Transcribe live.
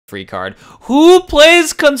free card. Who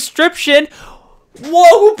plays Conscription?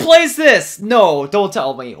 Whoa, who plays this? No, don't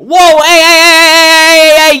tell me. Whoa,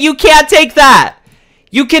 hey, you can't take that.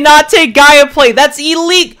 You cannot take Gaia play. That's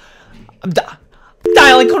illegal. I'm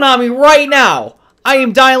dialing Konami right now. I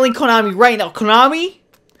am dialing Konami right now. Konami?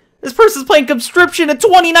 This person's playing Conscription in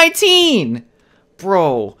 2019.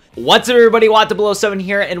 Bro. What's up, everybody? Watt007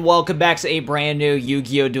 here, and welcome back to a brand new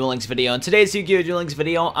Yu-Gi-Oh! Duel Links video. In today's Yu-Gi-Oh! Duel Links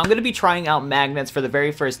video, I'm going to be trying out magnets for the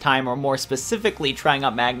very first time, or more specifically, trying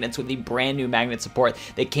out magnets with the brand new magnet support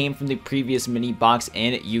that came from the previous mini box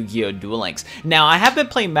in Yu-Gi-Oh! Duel Links. Now, I have been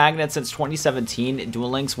playing magnets since 2017 Duel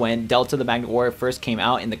Links when Delta the Magnet Warrior first came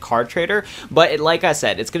out in the card trader, but like I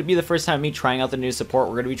said, it's going to be the first time me trying out the new support.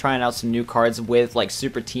 We're going to be trying out some new cards with like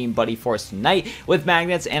Super Team Buddy Force tonight with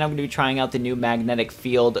magnets, and I'm going to be trying out the new magnetic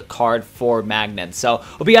field card for magnets. So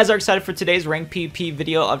hope you guys are excited for today's rank PP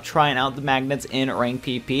video of trying out the magnets in rank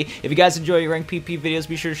PP. If you guys enjoy your rank PP videos,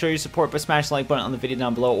 be sure to show your support by smashing the like button on the video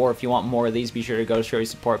down below, or if you want more of these, be sure to go show your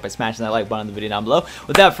support by smashing that like button on the video down below.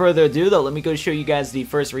 Without further ado though, let me go show you guys the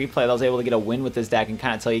first replay that I was able to get a win with this deck and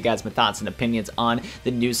kind of tell you guys my thoughts and opinions on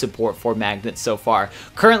the new support for magnets so far.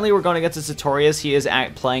 Currently we're going against a Sartorius. He is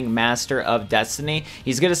playing Master of Destiny.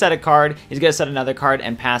 He's going to set a card, he's going to set another card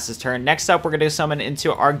and pass his turn. Next up, we're going to summon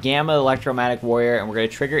into our Gamma Electromagnet Warrior, and we're going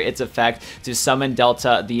to trigger its effect to summon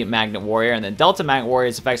Delta the Magnet Warrior, and then Delta Magnet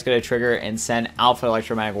Warrior's effect is going to trigger and send Alpha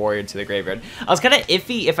Electromagnet Warrior to the graveyard. I was kind of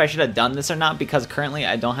iffy if I should have done this or not, because currently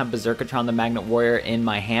I don't have Berserkion the Magnet Warrior in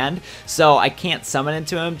my hand, so I can't summon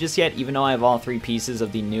into him just yet, even though I have all three pieces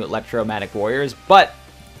of the new Electromagnet Warriors. But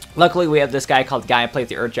luckily, we have this guy called Gaia Play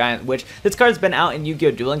the Earth Giant, which this card's been out in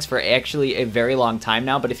Yu-Gi-Oh! Duel Links for actually a very long time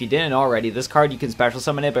now, but if you didn't already, this card, you can special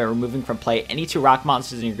summon it by removing from play any 2 rock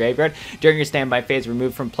monsters in your graveyard. During your standby phase,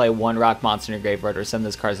 remove from play 1 rock monster in your graveyard, or send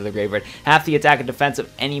this card to the graveyard. Half the attack and defense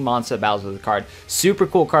of any monster that battles with the card. Super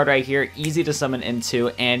cool card right here, easy to summon into,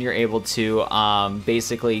 and you're able to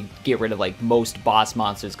basically get rid of like most boss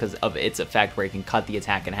monsters because of its effect, where you can cut the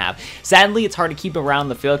attack in half. Sadly, it's hard to keep around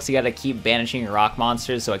the field because you got to keep banishing your rock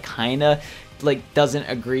monsters, so it kind of like doesn't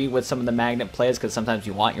agree with some of the magnet plays, because sometimes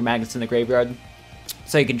you want your magnets in the graveyard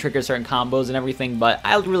so you can trigger certain combos and everything. But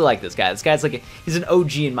I really like this guy. This guy's like he's an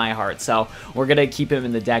OG in my heart, so we're gonna keep him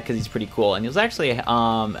in the deck because he's pretty cool, and he's actually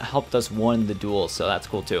helped us win the duel, so that's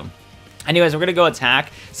cool too. Anyways, we're going to go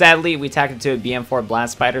attack. Sadly, we attacked into a BM4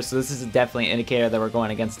 Blast Spider, so this is definitely an indicator that we're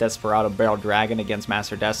going against Desperado Barrel Dragon against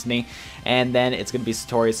Master Destiny. And then it's going to be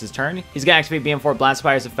Sartorius' turn. He's going to activate BM4 Blast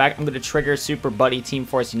Spider's effect. I'm going to trigger Super Buddy Team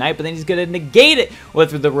Force Unite, but then he's going to negate it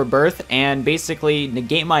with the Rebirth and basically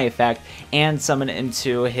negate my effect and summon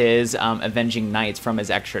into his Avenging Knights from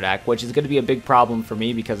his extra deck, which is going to be a big problem for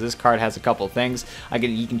me because this card has a couple of things.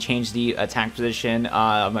 You can change the attack position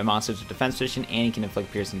of my monster to defense position, and he can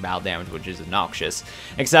inflict piercing battle damage, which is obnoxious.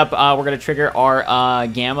 Except we're going to trigger our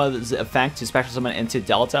Gamma's effect to special summon into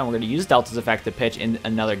Delta, and we're going to use Delta's effect to pitch in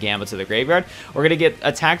another Gamma to the graveyard. We're going to get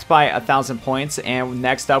attacked by 1,000 points, and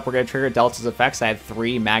next up we're going to trigger Delta's effects. I have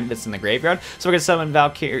 3 magnets in the graveyard, so we're going to summon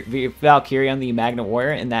Valkyrion the Magnet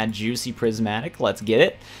Warrior in that juicy prismatic. Let's get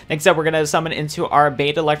it. Next up, we're going to summon into our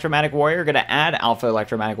Beta Electromagnet Warrior. We're going to add Alpha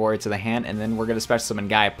Electromagnet Warrior to the hand, and then we're going to special summon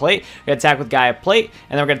Gaia Plate. We're going to attack with Gaia Plate,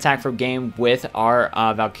 and then we're going to attack for game with our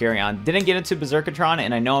Valkyrion. Didn't get into Berserkion,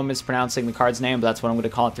 and I know I'm mispronouncing the card's name, but that's what I'm going to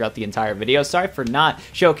call it throughout the entire video. Sorry for not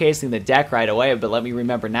showcasing the deck right away, but let me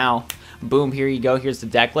remember now. Boom, here you go. Here's the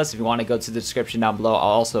deck list. If you want to go to the description down below, I'll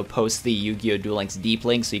also post the Yu-Gi-Oh! Duel Links deep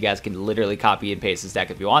link, so you guys can literally copy and paste this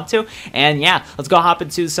deck if you want to. And yeah, let's go hop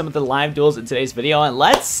into some of the live duels in today's video, and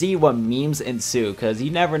let's see what memes ensue, because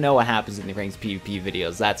you never know what happens in the ranked PvP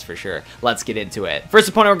videos, that's for sure. Let's get into it. First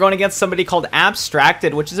opponent, we're going against somebody called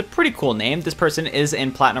Abstracted, which is a pretty cool name. This person is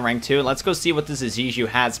in Platinum Rank 2. Let's go see what this Aziju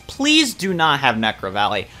has. Please do not have Necro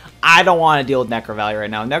Valley. I don't want to deal with Necro Valley right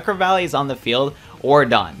now. Necro Valley is on the field or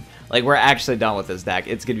done. Like, we're actually done with this deck.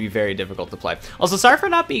 It's going to be very difficult to play. Also, sorry for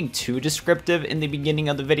not being too descriptive in the beginning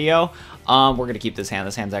of the video. We're going to keep this hand.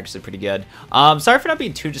 This hand's actually pretty good. Sorry for not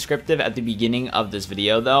being too descriptive at the beginning of this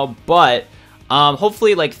video, though. But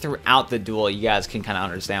hopefully, like, throughout the duel, you guys can kind of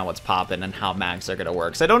understand what's popping and how mags are going to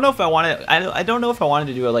work. So I don't know if I want to, I don't know if I wanted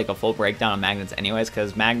to do a full breakdown of magnets anyways,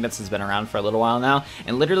 because magnets has been around for a little while now,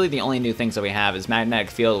 and literally the only new things that we have is Magnetic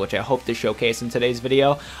Field, which I hope to showcase in today's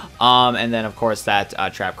video, and then of course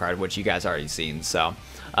that trap card, which you guys already seen. So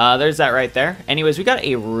there's that right there. Anyways, we got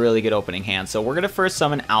a really good opening hand, so we're going to first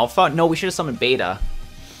summon Alpha. No, we should have summoned Beta.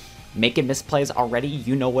 Making misplays already,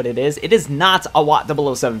 you know what it is. It is not a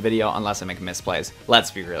Watt007 video unless I make misplays.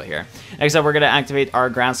 Let's be real here. Next up, we're going to activate our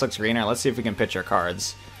Ground Slux Greener. Let's see if we can pitch our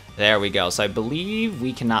cards. There we go. So I believe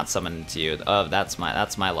we cannot summon into you. Oh, that's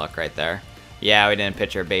my luck right there. Yeah, we didn't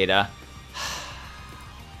pitch our beta.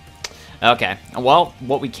 Okay, well,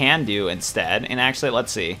 what we can do instead, and actually,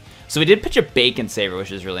 let's see. So we did pitch a Bacon Saber,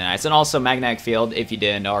 which is really nice. And also Magnetic Field, if you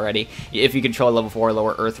didn't already. If you control a level 4 or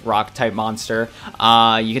lower Earth Rock type monster,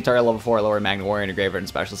 you can target a level 4 or lower Magna Warrior in a graveyard and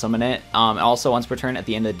special summon it. Also, once per turn, at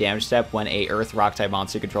the end of the damage step, when a Earth Rock type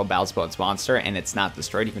monster you control battles opponent's monster and it's not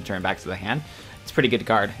destroyed, you can turn it back to the hand. It's a pretty good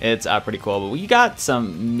card. It's pretty cool. But we got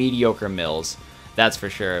some mediocre mills. That's for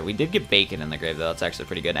sure. We did get Bacon in the grave, though. That's actually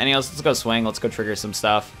pretty good. Anyways, let's go swing. Let's go trigger some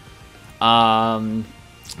stuff.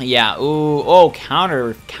 Yeah, ooh, oh,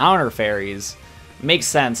 counter fairies. Makes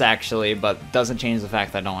sense, actually, but doesn't change the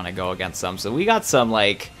fact that I don't want to go against them. So we got some,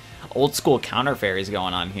 like, old school counter fairies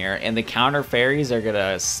going on here, and the counter fairies are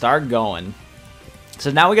gonna start going. So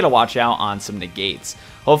now we gotta watch out on some negates.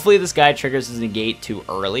 Hopefully this guy triggers his negate too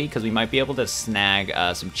early, because we might be able to snag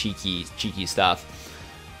some cheeky stuff.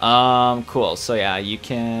 Cool. So yeah, you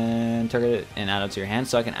can target it and add it to your hand.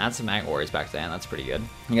 So I can add some Magna Warriors back to the hand. That's pretty good.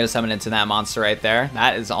 I'm gonna summon into that monster right there.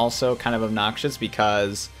 That is also kind of obnoxious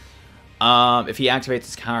because if he activates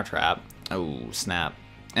his counter trap, oh snap!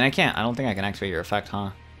 And I can't. I don't think I can activate your effect, huh?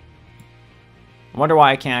 I wonder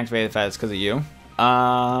why I can't activate the effect. It's because of you.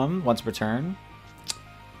 Once per turn.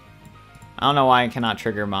 I don't know why I cannot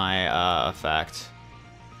trigger my effect.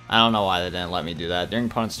 I don't know why they didn't let me do that during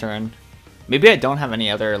opponent's turn. Maybe I don't have any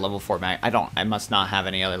other level 4 I must not have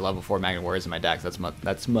any other level 4 Magna Warriors in my deck.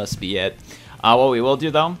 That must be it. What we will do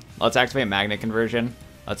though, let's activate Magnet Conversion.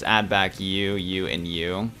 Let's add back you, you, and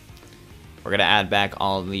you. We're gonna add back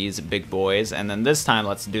all of these big boys, and then this time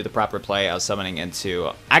let's do the proper play of summoning into.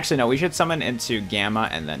 Actually, no, we should summon into Gamma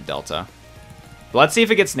and then Delta. But let's see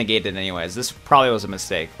if it gets negated anyways. This probably was a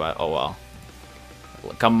mistake, but oh well.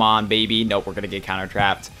 Come on, baby. Nope, we're gonna get counter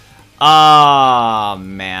trapped. Oh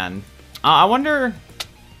man. I wonder.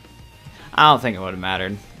 I don't think it would have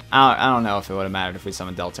mattered. I don't know if it would have mattered if we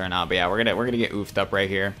summoned Delta or not. But yeah, we're gonna get oofed up right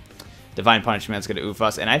here. Divine Punishment's gonna oof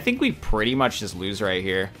us, and I think we pretty much just lose right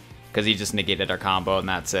here because he just negated our combo, and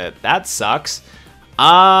that's it. That sucks.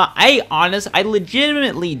 I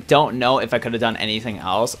legitimately don't know if I could have done anything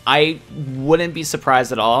else. I wouldn't be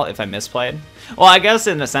surprised at all if I misplayed. Well, I guess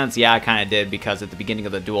in a sense, yeah, I kind of did, because at the beginning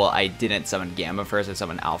of the duel, I didn't summon Gamma first, I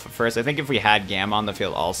summoned Alpha first. I think if we had Gamma on the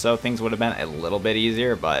field also, things would have been a little bit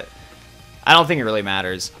easier, but I don't think it really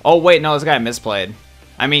matters. Oh, wait, no, this guy misplayed.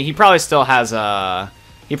 I mean, he probably still has a,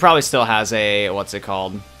 what's it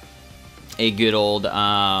called? A good old,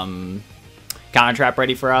 counter trap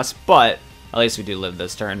ready for us, but at least we do live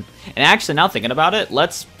this turn. And actually, now thinking about it,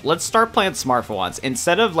 let's start playing smart for once.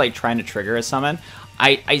 Instead of like trying to trigger a summon,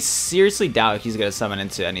 I seriously doubt he's gonna summon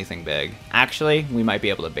into anything big. Actually, we might be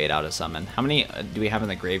able to bait out a summon. How many do we have in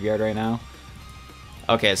the graveyard right now?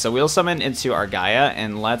 Okay, so we'll summon into our Gaia,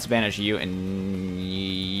 and let's banish you and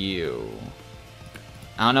you.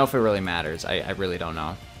 I don't know if it really matters. I really don't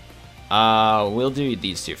know. We'll do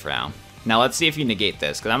these two for now. Now let's see if you negate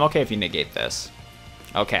this, because I'm okay if you negate this.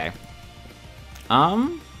 Okay.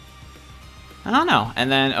 I don't know.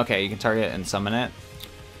 And then, okay, you can target and summon it.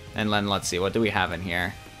 And then let's see, what do we have in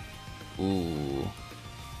here? Ooh.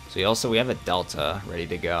 So we have a Delta ready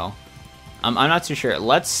to go. I'm not too sure.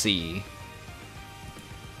 Let's see.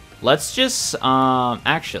 Let's just,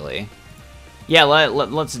 actually. Yeah,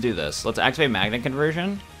 let's do this. Let's activate Magnet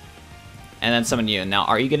Conversion. And then summon you. Now,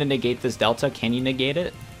 are you going to negate this Delta? Can you negate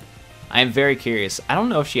it? I am very curious. I don't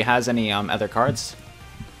know if she has any other cards.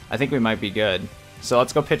 I think we might be good. So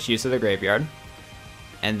let's go pitch you to the graveyard.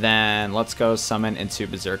 And then let's go summon into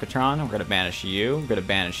Berserkion. We're going to banish you. We're going to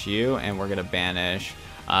banish you. And we're going to banish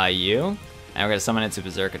you. And we're going to summon into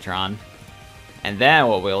Berserkion. And then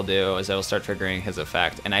what we'll do is we'll start triggering his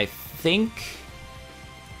effect. And I think...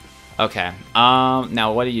 Okay.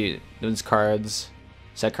 Now what do you... Those cards...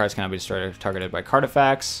 Set cards cannot be destroyed or targeted by card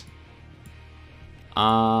effects.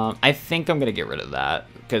 I think I'm going to get rid of that,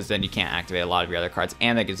 because then you can't activate a lot of your other cards,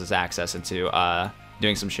 and that gives us access into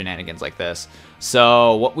doing some shenanigans like this.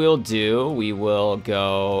 So what we'll do, we will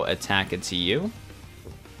go attack into you.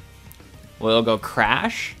 We'll go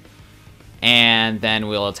crash, and then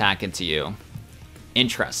we'll attack into you.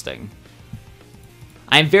 Interesting.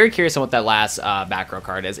 I'm very curious on what that last back row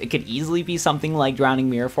card is. It could easily be something like Drowning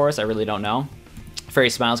Mirror Force. I really don't know. Fairy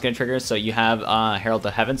Smile is going to trigger, so you have Herald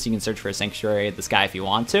of Heaven, so you can search for a Sanctuary of the Sky if you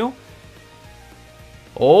want to.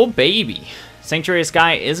 Oh, baby. Sanctuary of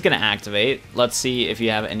Sky is going to activate. Let's see if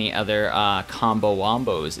you have any other combo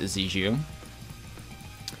wombos, Ziju.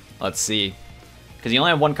 Let's see. Because you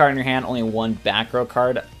only have one card in your hand, only one back row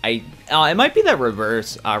card. It might be that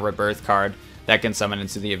reverse Rebirth card that can summon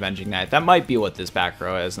into the Avenging Knight. That might be what this back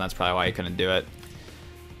row is, and that's probably why you couldn't do it.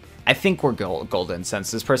 I think we're golden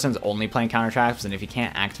since this person's only playing counter traps, and if you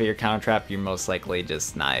can't activate your counter trap, you're most likely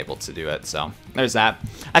just not able to do it. So there's that.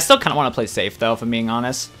 I still kind of want to play safe though, if I'm being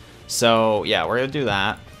honest. So yeah, we're gonna do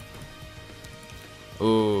that.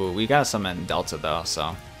 Ooh, we got summon Delta though,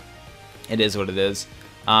 so it is what it is.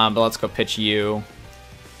 But let's go pitch you.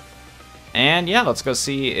 And yeah, let's go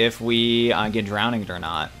see if we get drowning or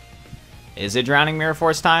not. Is it drowning Mirror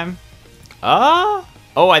Force time? Oh,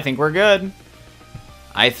 I think we're good.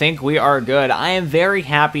 I think we are good. I am very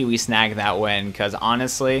happy we snagged that win, because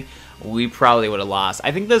honestly, we probably would have lost.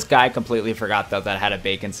 I think this guy completely forgot, though, that I had a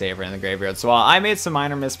Bacon Saver in the graveyard. So while I made some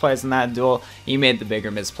minor misplays in that duel, he made the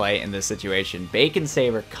bigger misplay in this situation. Bacon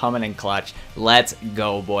Saver coming in clutch. Let's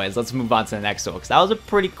go, boys. Let's move on to the next duel, because that was a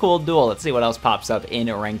pretty cool duel. Let's see what else pops up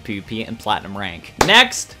in ranked PvP and Platinum rank.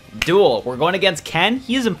 Next duel, we're going against Ken.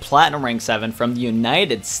 He's in Platinum rank 7 from the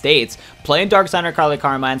United States, playing Darksigner Carly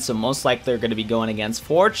Carmine, so most likely they're going to be going against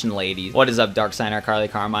Fortune Ladies. What is up, Darksigner Carly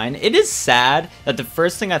Carmine? It is sad that the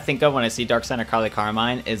first thing I think of when I see Darksigner Carly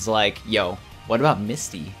Carmine is like, yo, what about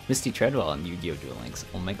Misty Treadwell and Yu-Gi-Oh! Duel Links?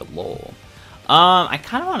 Oh my god, lol. I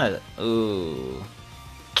kind of want to, ooh.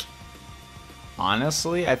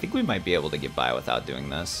 Honestly, I think we might be able to get by without doing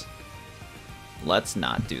this. Let's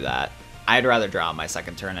not do that. I'd rather draw on my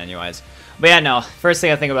second turn anyways. But yeah, no. First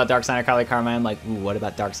thing I think about Darksigner Carly Carmine, I'm like, ooh, what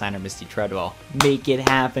about Darksigner Misty Treadwell? Make it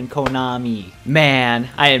happen, Konami. Man,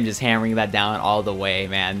 I am just hammering that down all the way,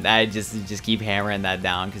 man. I just keep hammering that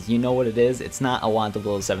down, because you know what it is? It's not a Want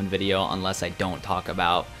of 7 video unless I don't talk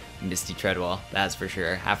about Misty Treadwell, that's for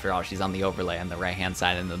sure. After all, she's on the overlay on the right-hand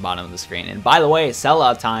side and the bottom of the screen. And by the way,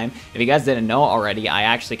 sellout time. If you guys didn't know already, I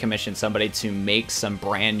actually commissioned somebody to make some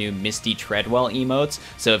brand new Misty Treadwell emotes.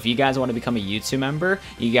 So if you guys want to become a YouTube member,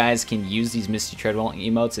 you guys can use these Misty Treadwell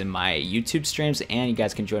emotes in my YouTube streams, and you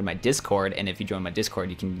guys can join my Discord. And if you join my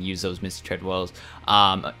Discord, you can use those Misty Treadwell's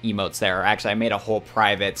emotes there. Actually, I made a whole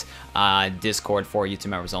private Discord for YouTube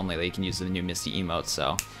members only that you can use the new Misty emotes.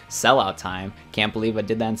 So sellout time. Can't believe I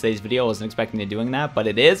did that in today's video. I wasn't expecting to doing that, but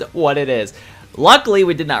it is what it is. Luckily,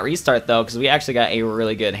 we did not restart though, because we actually got a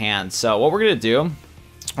really good hand. So what we're gonna do,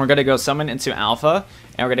 we're gonna go summon into Alpha,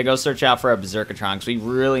 and we're gonna go search out for a Berserkitron, because we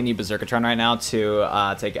really need Berserkitron right now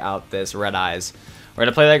to take out this Red Eyes. We're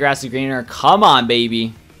gonna play that Grassy Greener. Come on,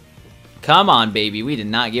 baby. Come on, baby. We did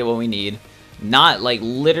not get what we need. Not, like,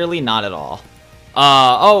 literally not at all.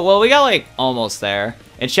 Oh, well, we got, like, almost there.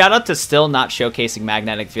 And shout out to still not showcasing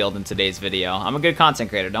Magnetic Field in today's video. I'm a good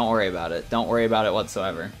content creator. Don't worry about it. Don't worry about it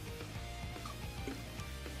whatsoever.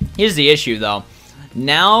 Here's the issue, though.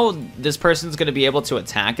 Now, this person's going to be able to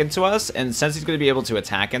attack into us. And since he's going to be able to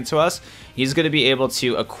attack into us, he's going to be able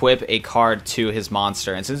to equip a card to his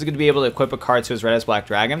monster. And since he's going to be able to equip a card to his Red Eyes Black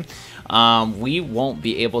Dragon, we won't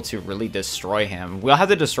be able to really destroy him. We'll have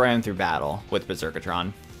to destroy him through battle with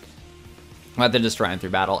Berserkitron. We'll have to destroy him through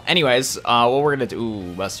battle. Anyways, what we're going to do...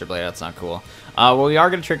 Ooh, Buster Blade, that's not cool. Well, we are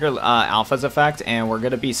going to trigger Alpha's effect, and we're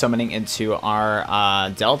going to be summoning into our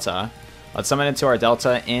Delta. Let's summon into our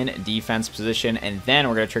Delta in defense position, and then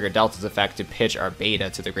we're going to trigger Delta's effect to pitch our Beta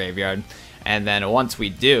to the graveyard. And then once we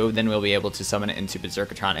do, then we'll be able to summon it into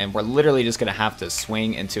Berserkitron, and we're literally just going to have to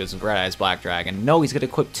swing into his Red Eyes Black Dragon. No, he's going to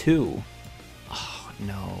equip 2. Oh,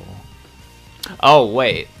 no. Oh,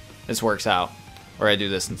 wait. This works out. Or I do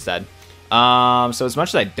this instead. So as much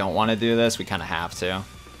as I don't want to do this, we kind of have to.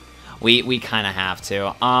 We kind of have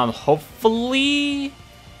to. Hopefully...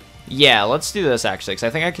 Yeah, let's do this, actually, because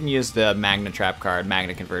I think I can use the Magna Trap card,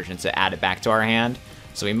 Magna Conversion, to add it back to our hand.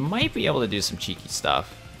 So we might be able to do some cheeky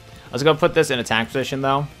stuff. Let's go put this in attack position,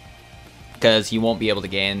 though, because he won't be able to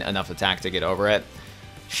gain enough attack to get over it.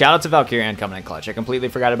 Shout out to Valkyrion coming in clutch. I completely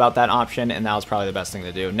forgot about that option, and that was probably the best thing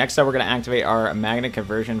to do. Next up, we're going to activate our Magna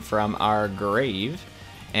Conversion from our grave.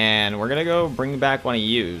 And we're going to go bring back one of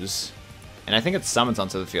U's. And I think it summons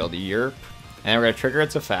onto the field. Yerp. And we're going to trigger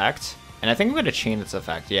its effect. And I think we're going to chain its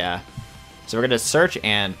effect, yeah. So we're going to search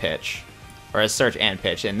and pitch. Or search and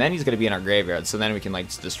pitch. And then he's going to be in our graveyard. So then we can, like,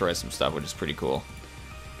 destroy some stuff, which is pretty cool.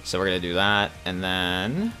 So we're going to do that. And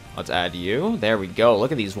then let's add you. There we go.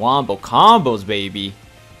 Look at these Wombo combos, baby.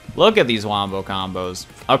 Look at these Wombo combos.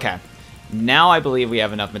 Okay. Now I believe we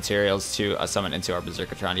have enough materials to summon into our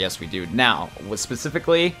Berserkitron. Yes, we do. Now, with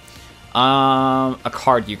specifically a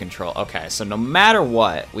card you control. Okay, so no matter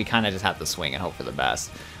what, we kind of just have to swing and hope for the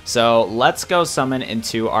best. So let's go summon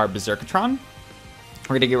into our Berserkitron. We're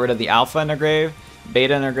going to get rid of the Alpha in our grave,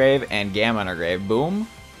 Beta in our grave, and Gamma in our grave. Boom,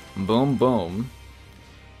 boom, boom.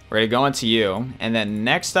 We're going to go into you, and then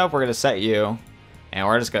next up we're going to set you, and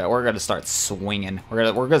we're going to start swinging.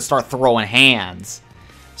 We're going to start throwing hands.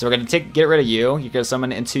 So we're going to get rid of you. You can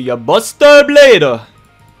summon into your Buster Blade.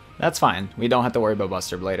 That's fine. We don't have to worry about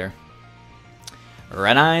Buster later.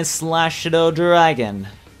 Red Eye slash Shadow Dragon.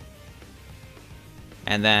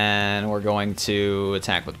 And then we're going to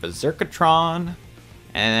attack with Berserkatron. And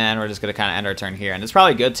then we're just going to kind of end our turn here. And it's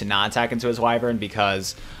probably good to not attack into his Wyvern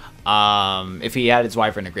because if he had his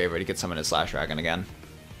Wyvern in the graveyard, he could summon his Slash Dragon again.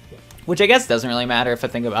 Which I guess doesn't really matter if I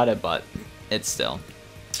think about it, but it's still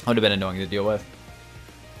would have been annoying to deal with.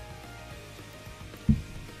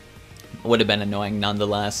 Would have been annoying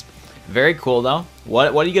nonetheless. Very cool though.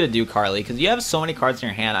 What are you gonna do, Carly? Because you have so many cards in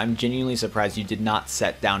your hand. I'm genuinely surprised you did not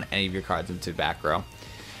set down any of your cards into back row.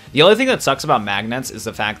 The only thing that sucks about magnets is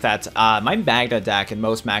the fact that my Magna deck and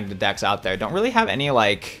most Magna decks out there don't really have any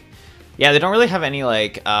like, yeah, they don't really have any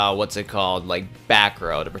like what's it called, like back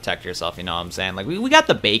row to protect yourself. You know what I'm saying? Like we got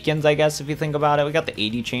the Bacons, I guess, if you think about it. We got the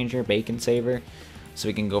 80 changer, Bacon Saver, so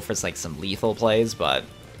we can go for like some lethal plays. But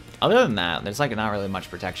other than that, there's like not really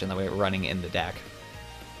much protection that we're running in the deck.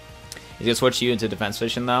 He's gonna switch you into Defense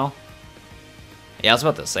Vision though. Yeah, I was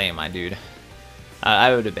about to say, my dude.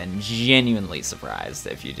 I would have been genuinely surprised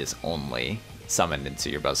if you just only summoned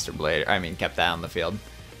into your Buster Blade. I mean, kept that on the field.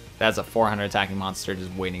 That's a 400 attacking monster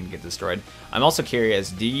just waiting to get destroyed. I'm also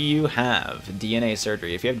curious, do you have DNA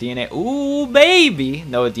surgery? If you have DNA, ooh baby,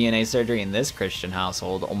 no DNA surgery in this Christian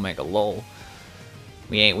household. Omega lol.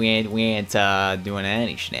 We ain't doing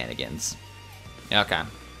any shenanigans. Okay.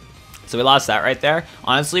 So we lost that right there.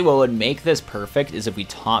 Honestly, what would make this perfect is if we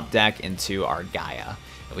top deck into our Gaia.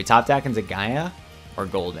 If we top deck into Gaia or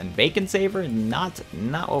Golden. Bacon Saver, not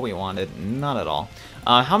what we wanted. Not at all.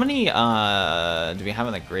 How many do we have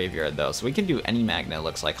in the graveyard though? So we can do any Magna, it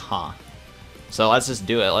looks like, huh? So let's just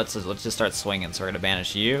do it. Let's just start swinging. So we're gonna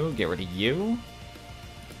banish you, get rid of you,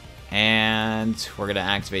 and we're gonna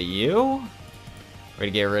activate you. We're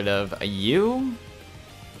gonna get rid of you.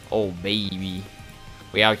 Oh baby.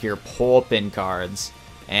 We out here popping cards.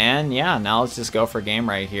 And yeah, now let's just go for a game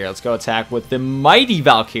right here. Let's go attack with the mighty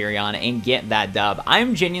Valkyrion and get that dub.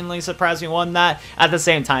 I'm genuinely surprised we won that. At the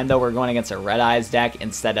same time, though, we're going against a Red Eyes deck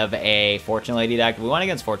instead of a Fortune Lady deck. If we went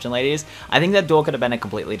against Fortune Ladies, I think that duel could have been a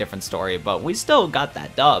completely different story, but we still got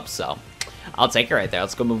that dub, so I'll take it right there.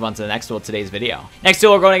 Let's go move on to the next duel of today's video. Next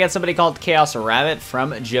duel, we're going against somebody called Chaos Rabbit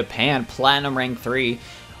from Japan, Platinum Rank 3.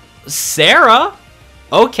 Sarah?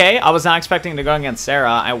 Okay, I was not expecting to go against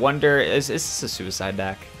Sarah. I wonder, is this a suicide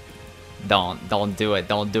deck? Don't do it.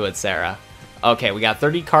 Don't do it, Sarah. Okay, we got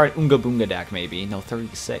 30 card Unga Boonga deck, maybe. No,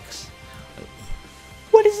 36.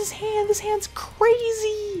 What is his hand? This hand's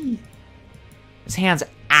crazy. This hand's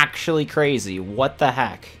actually crazy. What the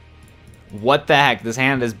heck? What the heck? This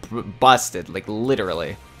hand is busted, like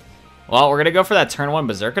literally. Well, we're gonna go for that turn 1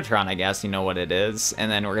 Berserkatron, I guess. You know what it is.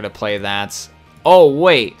 And then we're gonna play that. Oh,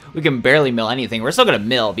 wait. We can barely mill anything. We're still going to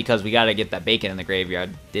mill because we got to get that Bacon in the graveyard.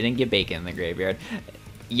 Didn't get Bacon in the graveyard.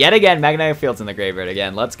 Yet again, Magnetic Field's in the graveyard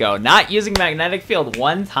again. Let's go. Not using Magnetic Field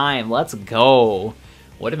one time. Let's go.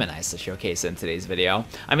 Would have been nice to showcase in today's video.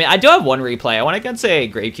 I mean, I do have one replay. I went against a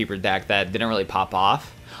Gravekeeper deck that didn't really pop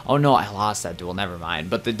off. Oh, no, I lost that duel. Never mind.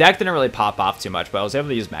 But the deck didn't really pop off too much, but I was able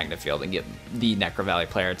to use Magnet Field and get the Necro Valley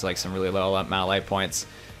player to like some really low amount of life points.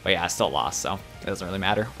 But yeah, I still lost, so it doesn't really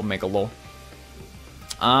matter. We'll make a lull.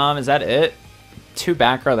 Is that it? 2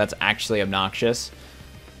 back row, that's actually obnoxious.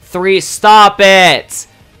 3, stop it!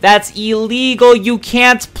 That's illegal, you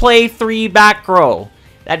can't play 3 back row.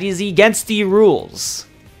 That is against the rules.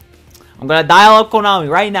 I'm gonna dial up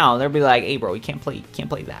Konami right now, and they'll be like, hey bro, you can't play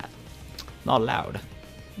that. Not allowed.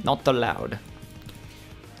 Not allowed.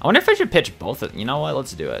 I wonder if I should pitch both of them. You know what,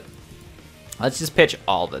 let's do it. Let's just pitch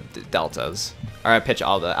all the deltas. Or I pitch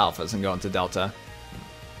all the alphas and go into delta.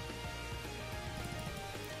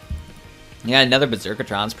 Yeah, another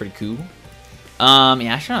Berserkatron's pretty cool.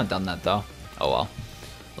 Yeah, I shouldn't have done that, though. Oh, well.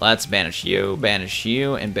 Let's banish you,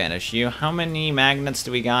 and banish you. How many magnets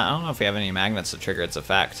do we got? I don't know if we have any magnets to trigger its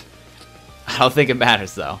effect. I don't think it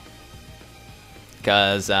matters, though.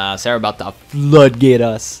 Because Sarah about to floodgate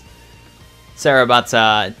us. Sarah about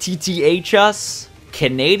to TTH us.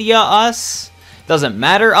 Canadia us. Doesn't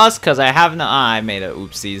matter us, because I have no... I made a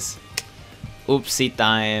oopsies. Oopsie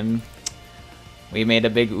time. We made a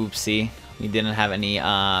big oopsie. We didn't have any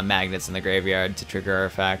magnets in the graveyard to trigger our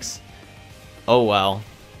effects. Oh well.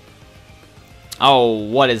 Oh,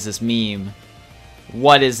 what is this meme?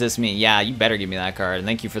 What is this meme? Yeah, you better give me that card.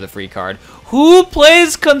 Thank you for the free card. Who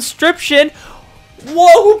plays Conscription?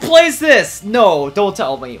 Whoa, who plays this? No, don't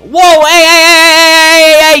tell me. Whoa,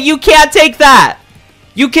 hey, you can't take that.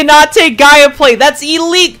 You cannot take Gaia play. That's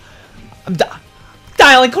illegal. I'm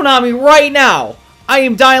dialing Konami right now. I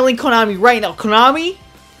am dialing Konami right now. Konami?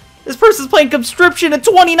 This person's playing Conscription in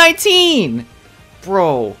 2019!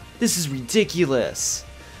 Bro, this is ridiculous.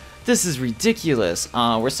 This is ridiculous.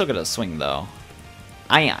 We're still gonna swing though.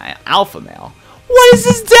 I alpha male. What is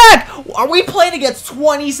this deck? Are we playing against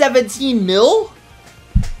 2017 Mill?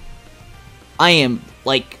 I am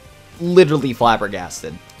like literally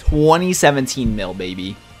flabbergasted. 2017 Mill,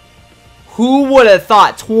 baby. Who would have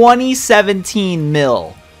thought 2017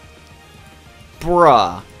 Mill?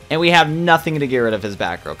 Bruh. And we have nothing to get rid of his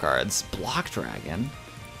back row cards. Block Dragon?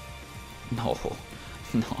 No.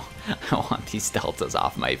 No. I want these deltas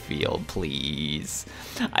off my field, please.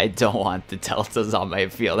 I don't want the deltas on my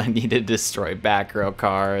field. I need to destroy back row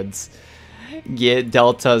cards. Get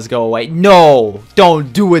deltas, go away. No!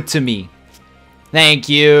 Don't do it to me. Thank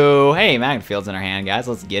you. Hey, Magna Field's in our hand, guys.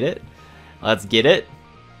 Let's get it. Let's get it.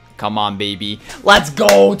 Come on, baby. Let's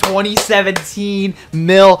go, 2017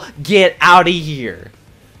 Mill. Get out of here.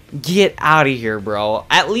 Get out of here, bro.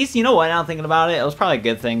 At least, you know what, now I'm thinking about it, it was probably a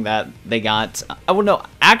good thing that they got... Oh, no,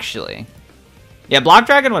 actually. Yeah, Block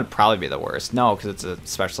Dragon would probably be the worst. No, because it's a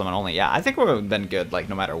special summon only. Yeah, I think it would have been good, like,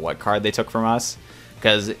 no matter what card they took from us.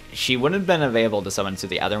 Because she wouldn't have been available to summon into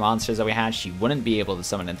the other monsters that we had. She wouldn't be able to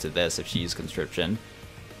summon into this if she used Conscription.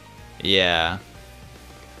 Yeah.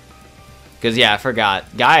 Because, yeah, I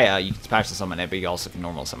forgot. Gaia, you can special summon it, but you also can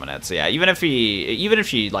normal summon it. So, yeah, even if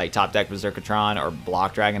she, like, top deck Berserkion or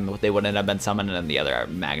Block Dragon, they wouldn't have been summoned, and the other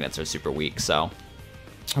magnets are super weak, so...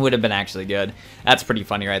 Would have been actually good. That's pretty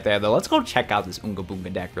funny right there, though. Let's go check out this Oonga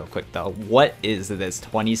Boonga deck real quick, though. What is this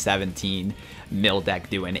 2017 Mill deck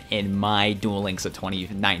doing in my Duel Links of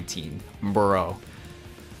 2019? Bro.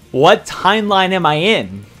 What timeline am I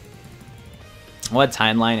in? What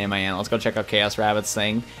timeline am I in? Let's go check out Chaos Rabbit's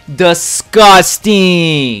thing. Disgusting!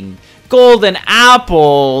 Golden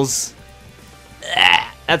apples!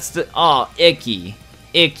 Ugh, that's the... Oh, icky.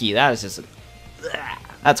 Icky. That is just... Ugh,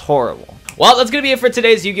 that's horrible. Well, that's going to be it for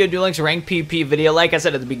today's Yu-Gi-Oh! Duel Links Ranked PvP video. Like I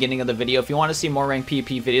said at the beginning of the video, if you want to see more Ranked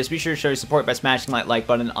PvP videos, be sure to show your support by smashing that like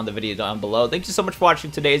button on the video down below. Thank you so much for watching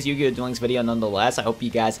today's Yu-Gi-Oh! Duel Links video nonetheless. I hope you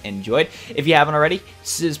guys enjoyed. If you haven't already,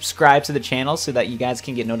 subscribe to the channel so that you guys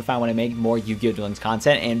can get notified when I make more Yu-Gi-Oh! Duel Links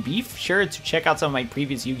content. And be sure to check out some of my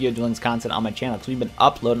previous Yu-Gi-Oh! Duel Links content on my channel because we've been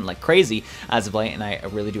uploading like crazy as of late, and I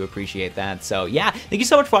really do appreciate that. So, yeah, thank you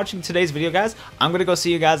so much for watching today's video, guys. I'm going to go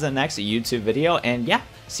see you guys in the next YouTube video, and yeah,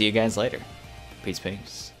 see you guys later. Peace,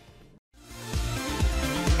 peace.